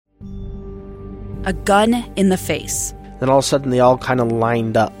a gun in the face. Then all of a sudden, they all kind of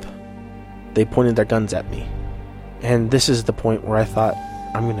lined up. They pointed their guns at me. And this is the point where I thought,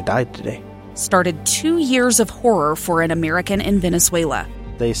 I'm going to die today. Started 2 years of horror for an American in Venezuela.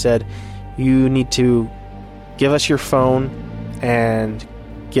 They said, you need to give us your phone and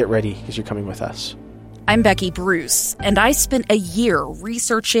get ready because you're coming with us. I'm Becky Bruce, and I spent a year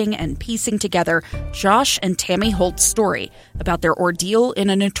researching and piecing together Josh and Tammy Holt's story about their ordeal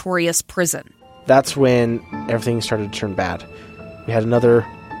in a notorious prison. That's when everything started to turn bad. We had another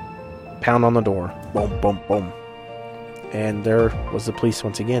pound on the door. Boom, boom, boom. And there was the police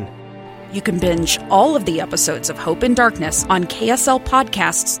once again. You can binge all of the episodes of Hope in Darkness on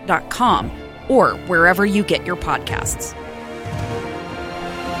KSLpodcasts.com or wherever you get your podcasts.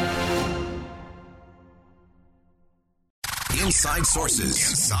 Inside Sources.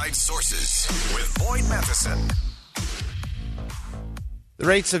 Inside Sources with Boyd Matheson. The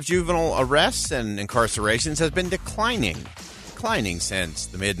rates of juvenile arrests and incarcerations has been declining since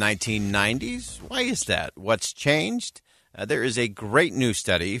the mid-1990s. Why is that? What's changed? There is a great new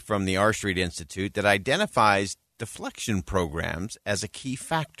study from the R Street Institute that identifies deflection programs as a key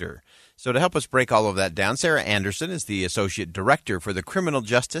factor. So to help us break all of that down, Sarah Anderson is the Associate Director for the Criminal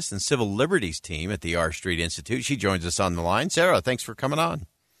Justice and Civil Liberties team at the R Street Institute. She joins us on the line. Sarah, thanks for coming on.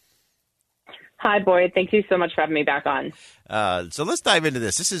 Hi, Boyd. Thank you so much for having me back on. So let's dive into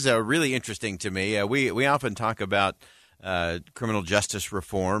this. This is really interesting to me. We often talk about criminal justice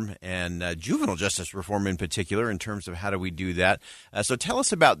reform and juvenile justice reform in particular in terms of how do we do that. So tell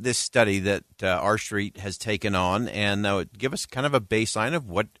us about this study that R Street has taken on and give us kind of a baseline of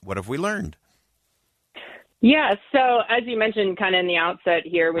what have we learned. Yeah, so as you mentioned kind of in the outset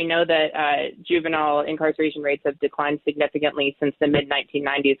here, we know that juvenile incarceration rates have declined significantly since the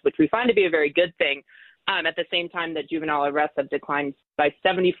mid-1990s, which we find to be a very good thing. At the same time that juvenile arrests have declined by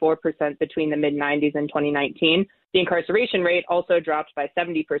 74% between the mid-90s and 2019. The incarceration rate also dropped by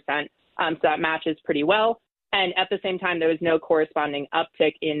 70%, so that matches pretty well. And at the same time, there was no corresponding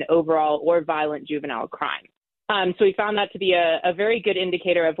uptick in overall or violent juvenile crime. So we found that to be a very good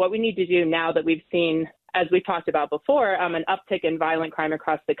indicator of what we need to do now that we've seen, as we talked about before, an uptick in violent crime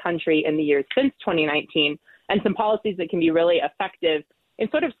across the country in the years since 2019, and some policies that can be really effective in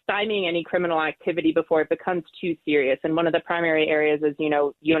sort of stymieing any criminal activity before it becomes too serious. And one of the primary areas, as you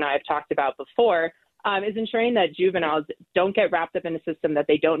know, you and I have talked about before, is ensuring that juveniles don't get wrapped up in a system that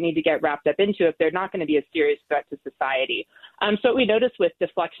they don't need to get wrapped up into if they're not going to be a serious threat to society. So what we noticed with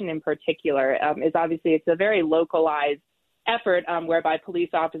deflection in particular is obviously it's a very localized effort whereby police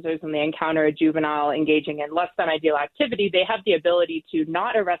officers, when they encounter a juvenile engaging in less than ideal activity, they have the ability to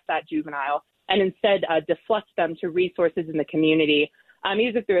not arrest that juvenile and instead deflect them to resources in the community,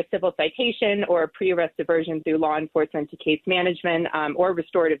 either through a civil citation or a pre-arrest diversion through law enforcement to case management or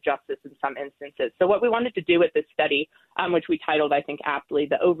restorative justice in some instances. So what we wanted to do with this study, which we titled, I think aptly,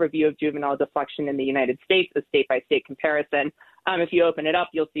 The Overview of Juvenile Deflection in the United States, a state-by-state comparison. If you open it up,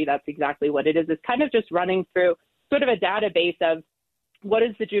 you'll see that's exactly what it is. It's kind of just running through sort of a database of what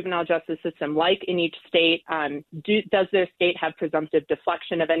is the juvenile justice system like in each state? Does their state have presumptive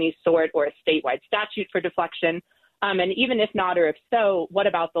deflection of any sort or a statewide statute for deflection? And even if not, or if so, what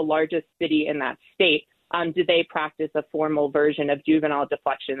about the largest city in that state? Do they practice a formal version of juvenile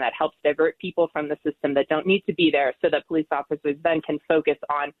deflection that helps divert people from the system that don't need to be there so that police officers then can focus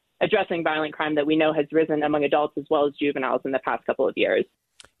on addressing violent crime that we know has risen among adults as well as juveniles in the past couple of years?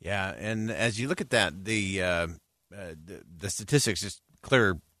 Yeah, and as you look at that, the statistics just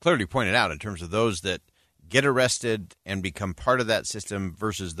clearly pointed out in terms of those that get arrested and become part of that system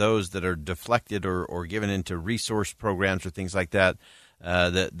versus those that are deflected or given into resource programs or things like that.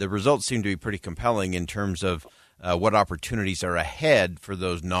 The results seem to be pretty compelling in terms of what opportunities are ahead for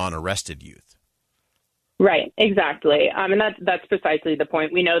those non-arrested youth. Right, exactly. And that's precisely the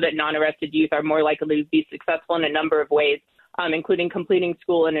point. We know that non-arrested youth are more likely to be successful in a number of ways, including completing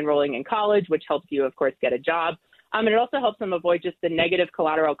school and enrolling in college, which helps you, of course, get a job. And it also helps them avoid just the negative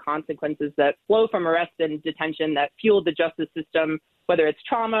collateral consequences that flow from arrest and detention that fuel the justice system, whether it's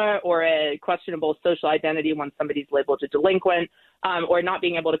trauma or a questionable social identity when somebody's labeled a delinquent, or not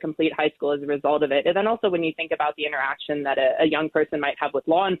being able to complete high school as a result of it. And then also when you think about the interaction that a young person might have with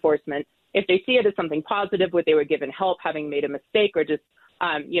law enforcement, if they see it as something positive, where they were given help having made a mistake or just,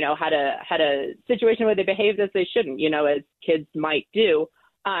 had a situation where they behaved as they shouldn't, as kids might do.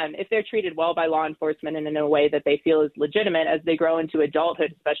 If they're treated well by law enforcement and in a way that they feel is legitimate as they grow into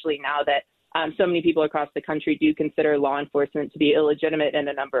adulthood, especially now that so many people across the country do consider law enforcement to be illegitimate in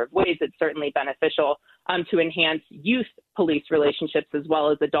a number of ways, it's certainly beneficial to enhance youth police relationships as well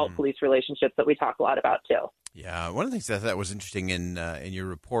as adult police relationships that we talk a lot about too. Yeah, one of the things I thought was interesting in your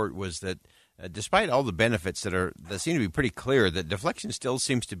report was that despite all the benefits that seem to be pretty clear, that deflection still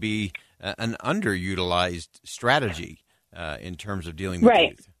seems to be an underutilized strategy in terms of dealing with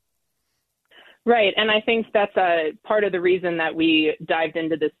youth. Right. And I think that's a part of the reason that we dived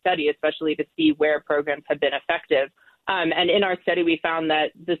into this study, especially to see where programs have been effective. And in our study, we found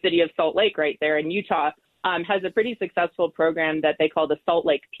that the city of Salt Lake right there in Utah has a pretty successful program that they call the Salt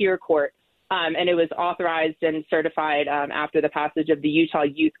Lake Peer Court. And it was authorized and certified after the passage of the Utah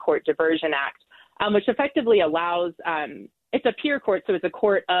Youth Court Diversion Act, which effectively allows it's a peer court. So it's a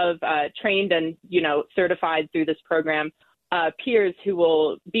court of trained and, certified through this program peers who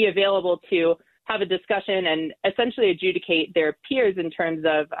will be available to have a discussion and essentially adjudicate their peers in terms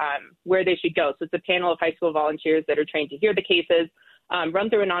of where they should go. So it's a panel of high school volunteers that are trained to hear the cases, run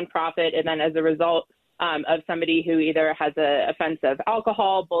through a nonprofit, and then as a result of somebody who either has an offense of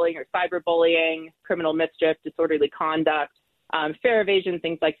alcohol, bullying or cyberbullying, criminal mischief, disorderly conduct, fare evasion,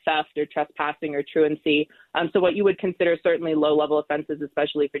 things like theft or trespassing or truancy. So what you would consider certainly low-level offenses,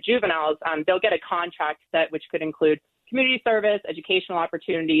 especially for juveniles, they'll get a contract set which could include community service, educational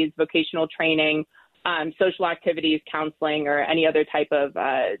opportunities, vocational training, social activities, counseling, or any other type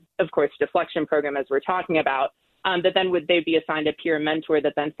of course, deflection program as we're talking about. That then they'd be assigned a peer mentor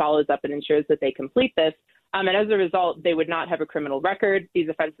that then follows up and ensures that they complete this. And as a result, they would not have a criminal record. These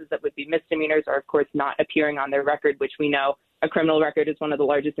offenses that would be misdemeanors are, of course, not appearing on their record, which we know a criminal record is one of the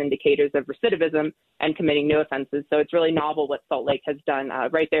largest indicators of recidivism and committing new offenses. So it's really novel what Salt Lake has done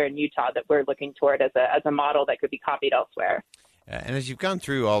right there in Utah that we're looking toward as a model that could be copied elsewhere. And as you've gone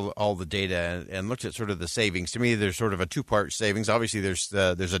through all the data and looked at sort of the savings, to me, there's sort of a two-part savings. Obviously, there's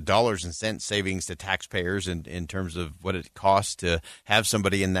a dollars and cents savings to taxpayers in terms of what it costs to have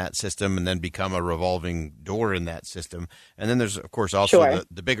somebody in that system and then become a revolving door in that system. And then there's, of course, also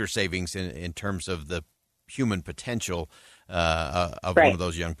the bigger savings in terms of the human potential of one of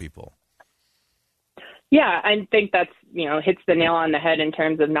those young people. Yeah, I think that's, hits the nail on the head in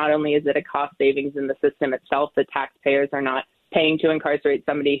terms of not only is it a cost savings in the system itself, the taxpayers are not paying to incarcerate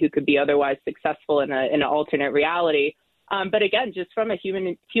somebody who could be otherwise successful in an alternate reality. But again, just from a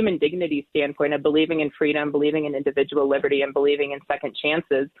human dignity standpoint of believing in freedom, believing in individual liberty, and believing in second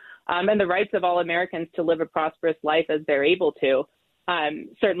chances, and the rights of all Americans to live a prosperous life as they're able to.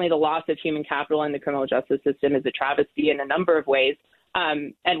 Certainly the loss of human capital in the criminal justice system is a travesty in a number of ways.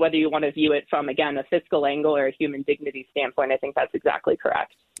 And whether you want to view it from, again, a fiscal angle or a human dignity standpoint, I think that's exactly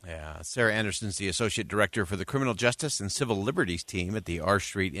correct. Yeah, Sarah Anderson's the Associate Director for the Criminal Justice and Civil Liberties team at the R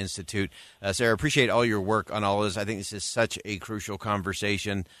Street Institute. Sarah, appreciate all your work on all this. I think this is such a crucial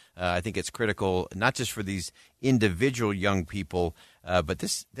conversation. I think it's critical, not just for these individual young people, but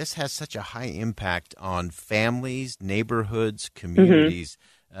this has such a high impact on families, neighborhoods, communities.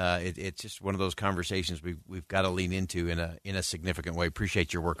 It's just one of those conversations we've got to lean into in a significant way.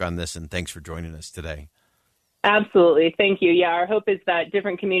 Appreciate your work on this, and thanks for joining us today. Absolutely. Thank you. Yeah, our hope is that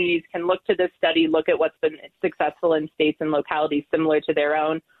different communities can look to this study, look at what's been successful in states and localities similar to their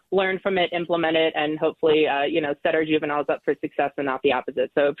own, learn from it, implement it, and hopefully, set our juveniles up for success and not the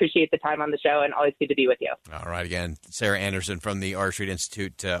opposite. So appreciate the time on the show, and always good to be with you. All right. Again, Sarah Anderson from the R Street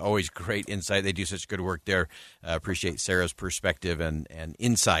Institute. Always great insight. They do such good work there. Appreciate Sarah's perspective and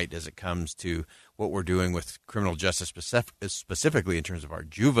insight as it comes to what we're doing with criminal justice, specifically in terms of our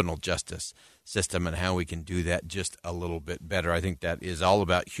juvenile justice system and how we can do that just a little bit better. I think that is all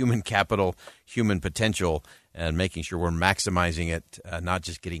about human capital, human potential, and making sure we're maximizing it, not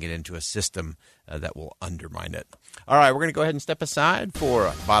just getting it into a system that will undermine it. All right, we're going to go ahead and step aside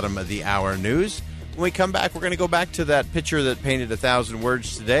for bottom of the hour news. When we come back, we're going to go back to that picture that painted 1,000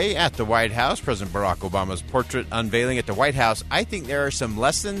 words today at the White House, President Barack Obama's portrait unveiling at the White House. I think there are some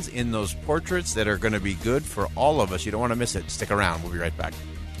lessons in those portraits that are going to be good for all of us. You don't want to miss it. Stick around. We'll be right back.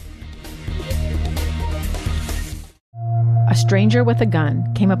 A stranger with a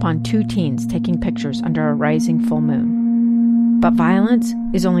gun came upon two teens taking pictures under a rising full moon. But violence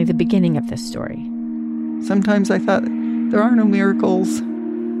is only the beginning of this story. Sometimes I thought, there are no miracles.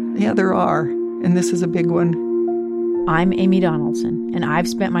 Yeah, there are. And this is a big one. I'm Amy Donaldson, and I've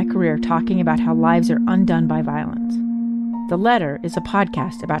spent my career talking about how lives are undone by violence. The Letter is a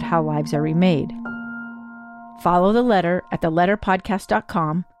podcast about how lives are remade. Follow The Letter at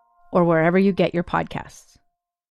theletterpodcast.com or wherever you get your podcasts.